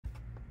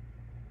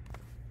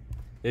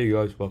Hey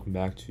guys, welcome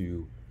back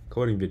to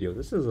coding video.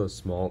 This is a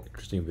small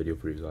interesting video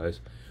for you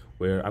guys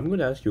where I'm going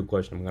to ask you a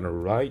question. I'm going to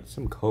write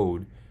some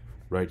code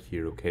right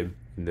here, okay?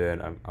 And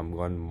then I'm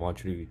going to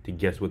want you to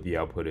guess what the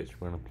output is.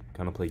 We're going to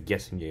kind of play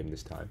guessing game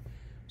this time.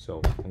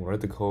 So I'm going to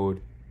write the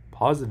code,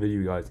 pause the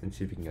video guys, and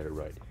see if you can get it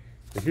right.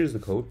 So here's the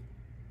code,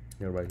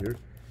 right here.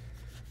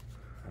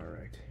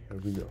 Alright, here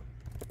we go.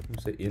 I'm going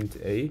to say int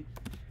a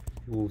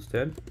equals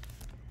 10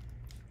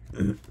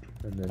 and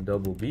then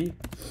double b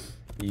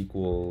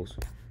equals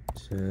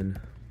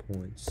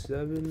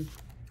 10.7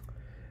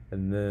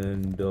 and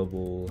then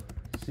double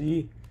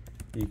c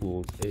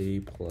equals a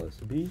plus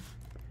b,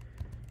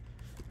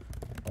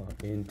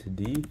 int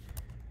d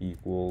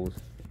equals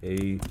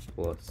a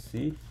plus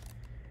c,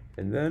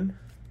 and then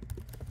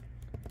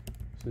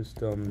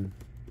system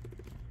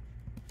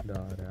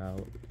dot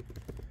out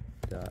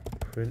dot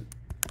print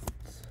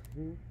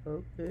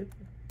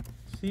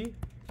c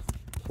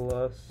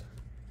plus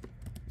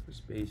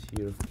space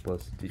here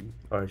plus d.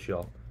 Alright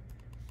y'all,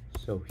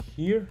 so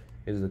here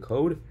is the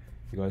code.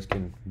 You guys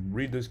can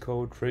read this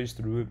code, trace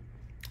through it,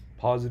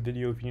 pause the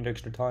video if you need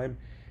extra time,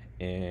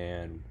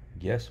 and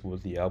guess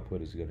what the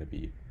output is gonna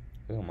be.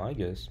 Well, my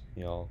guess,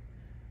 y'all,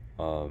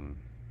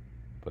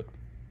 but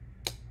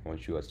I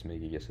want you guys to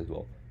make a guess as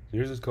well. So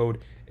here's this code: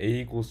 a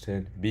equals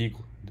 10, b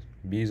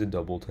is a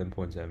double,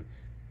 10.7,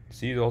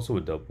 c is also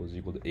a double, is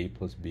equal to a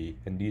plus b,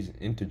 and d is an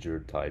integer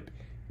type,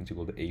 is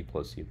equal to a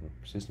plus c.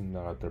 Persistent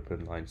not out there,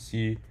 print line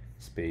c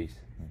space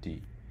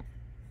d.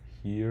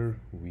 Here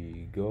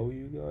we go,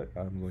 you guys.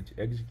 I'm going to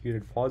execute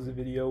it. Pause the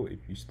video if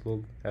you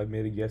still haven't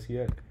made a guess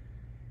yet.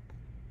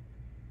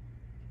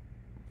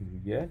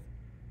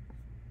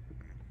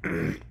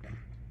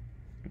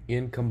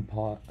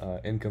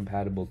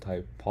 Incompatible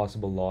type,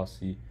 possible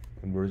lossy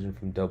conversion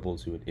from double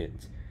to an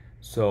int.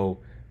 So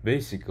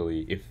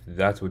basically, if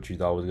that's what you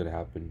thought was gonna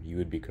happen, you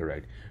would be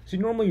correct. So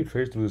normally you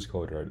trace through this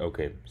code, right?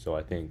 Okay, so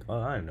I think,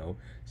 I don't know,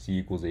 c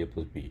equals a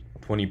plus b,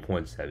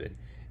 20.7.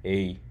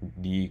 d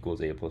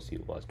equals a plus c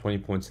plus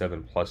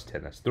 20.7 plus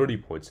 10, that's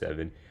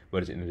 30.7,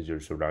 but it's an integer,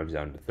 so it rounds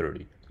down to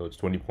 30. So it's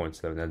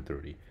 20.7 and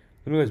 30.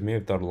 Some of you guys may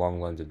have thought along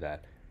the lines of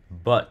that.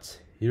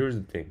 But here's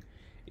the thing.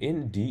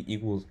 In d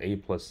equals a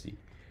plus c.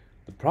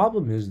 The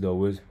problem is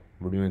though is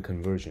we're doing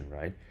conversion,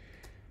 right?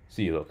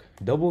 See, look,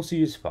 double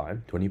c is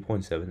fine,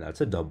 20.7, that's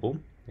a double,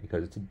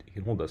 because it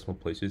can hold decimal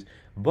places,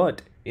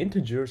 but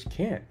integers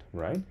can't,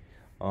 right?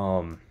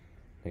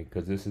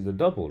 Because this is a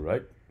double,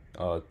 right?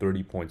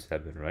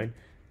 30.7, right?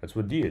 That's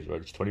what d is,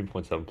 right? It's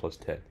 20.7 plus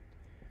 10,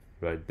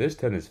 right? This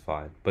 10 is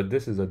fine, but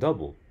this is a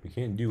double. We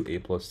can't do a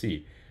plus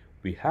c.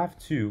 We have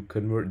to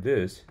convert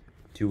this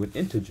to an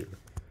integer.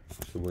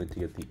 So we're going to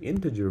get the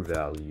integer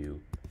value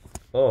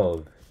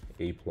of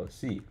a plus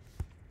c.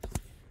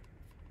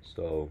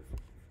 So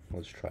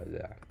let's try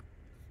that.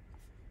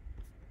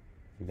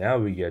 Now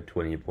we get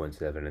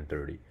 20.7 and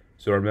 30.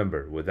 So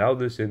remember, without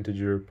this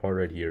integer part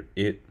right here,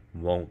 it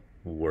won't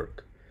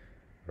work.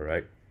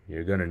 Alright,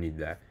 you're gonna need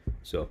that.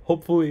 So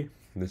hopefully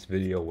this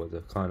video was a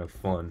kind of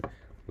fun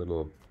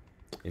little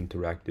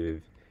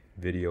interactive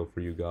video for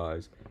you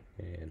guys,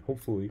 and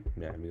hopefully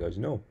now you guys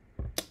know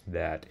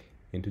that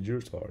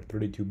integers are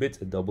 32 bits,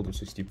 a double to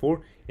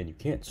 64, and you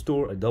can't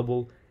store a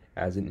double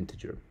as an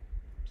integer.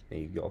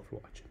 Thank you all for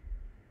watching.